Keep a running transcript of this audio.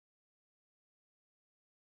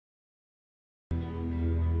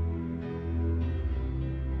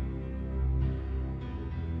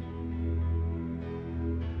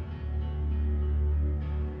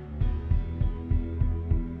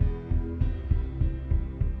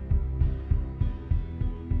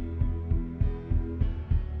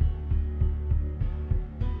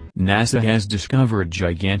NASA has discovered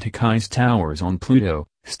gigantic ice towers on Pluto,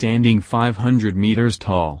 standing 500 meters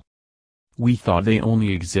tall. We thought they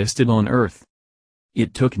only existed on Earth.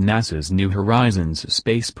 It took NASA's New Horizons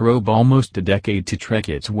space probe almost a decade to trek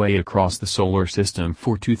its way across the solar system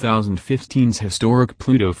for 2015's historic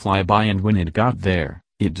Pluto flyby, and when it got there,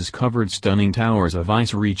 it discovered stunning towers of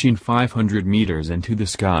ice reaching 500 meters into the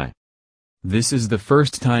sky. This is the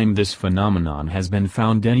first time this phenomenon has been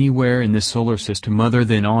found anywhere in the solar system other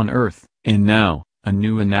than on Earth, and now, a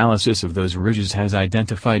new analysis of those ridges has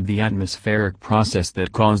identified the atmospheric process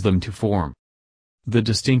that caused them to form. The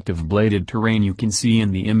distinctive bladed terrain you can see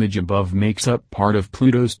in the image above makes up part of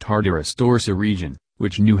Pluto's Tartarus Dorsa region,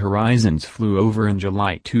 which New Horizons flew over in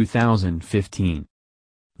July 2015.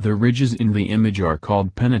 The ridges in the image are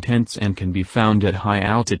called penitents and can be found at high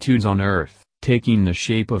altitudes on Earth, taking the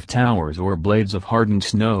shape of towers or blades of hardened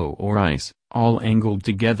snow or ice, all angled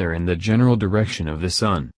together in the general direction of the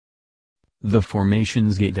sun. The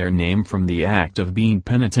formations get their name from the act of being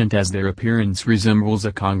penitent, as their appearance resembles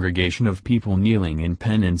a congregation of people kneeling in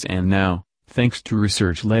penance, and now, thanks to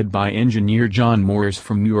research led by engineer John Moores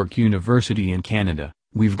from York University in Canada,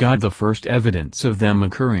 we've got the first evidence of them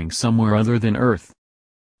occurring somewhere other than Earth.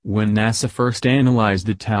 When NASA first analyzed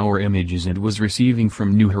the tower images it was receiving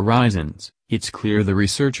from New Horizons, it's clear the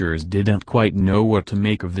researchers didn't quite know what to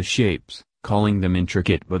make of the shapes, calling them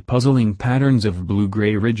intricate but puzzling patterns of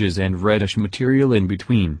blue-gray ridges and reddish material in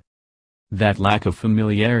between. That lack of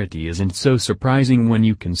familiarity isn't so surprising when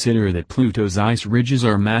you consider that Pluto's ice ridges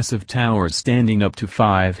are massive towers standing up to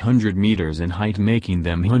 500 meters in height, making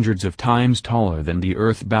them hundreds of times taller than the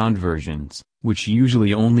Earth-bound versions, which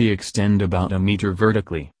usually only extend about a meter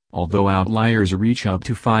vertically, although outliers reach up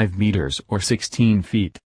to 5 meters or 16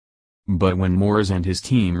 feet. But when Moores and his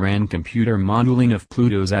team ran computer modeling of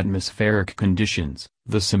Pluto's atmospheric conditions,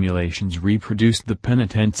 the simulations reproduced the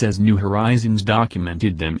penitents as New Horizons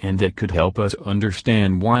documented them, and that could help us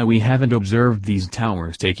understand why we haven't observed these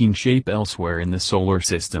towers taking shape elsewhere in the solar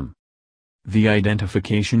system. The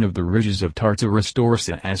identification of the ridges of Tartarus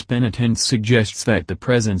Dorsa as penitents suggests that the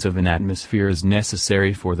presence of an atmosphere is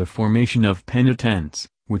necessary for the formation of penitents,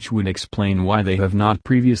 which would explain why they have not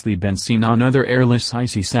previously been seen on other airless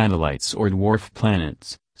icy satellites or dwarf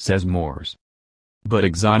planets, says Moores. But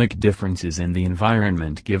exotic differences in the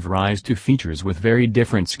environment give rise to features with very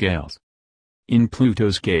different scales. In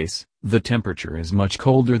Pluto's case, the temperature is much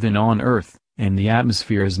colder than on Earth, and the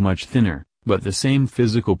atmosphere is much thinner, but the same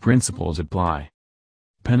physical principles apply.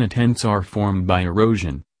 Penitents are formed by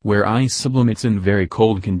erosion, where ice sublimates in very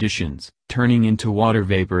cold conditions, turning into water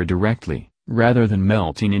vapor directly, rather than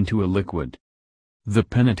melting into a liquid. The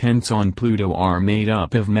penitents on Pluto are made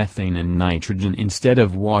up of methane and nitrogen instead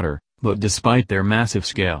of water, but despite their massive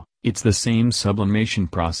scale, it's the same sublimation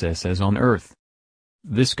process as on Earth.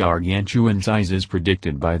 This gargantuan size is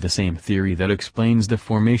predicted by the same theory that explains the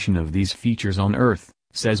formation of these features on Earth,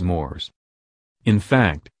 says Moores. In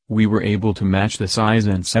fact, we were able to match the size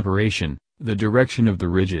and separation, the direction of the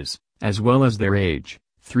ridges, as well as their age,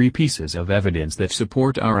 three pieces of evidence that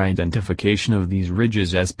support our identification of these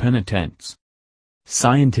ridges as penitents.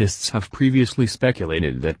 Scientists have previously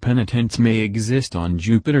speculated that penitents may exist on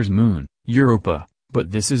Jupiter's moon, Europa,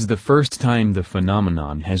 but this is the first time the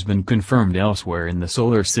phenomenon has been confirmed elsewhere in the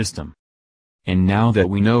solar system. And now that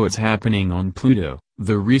we know it's happening on Pluto,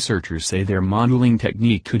 the researchers say their modeling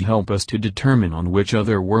technique could help us to determine on which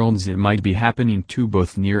other worlds it might be happening to,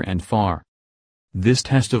 both near and far. This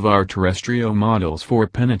test of our terrestrial models for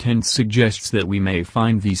penitents suggests that we may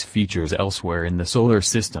find these features elsewhere in the solar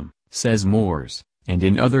system, says Moores, and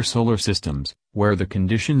in other solar systems, where the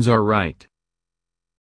conditions are right.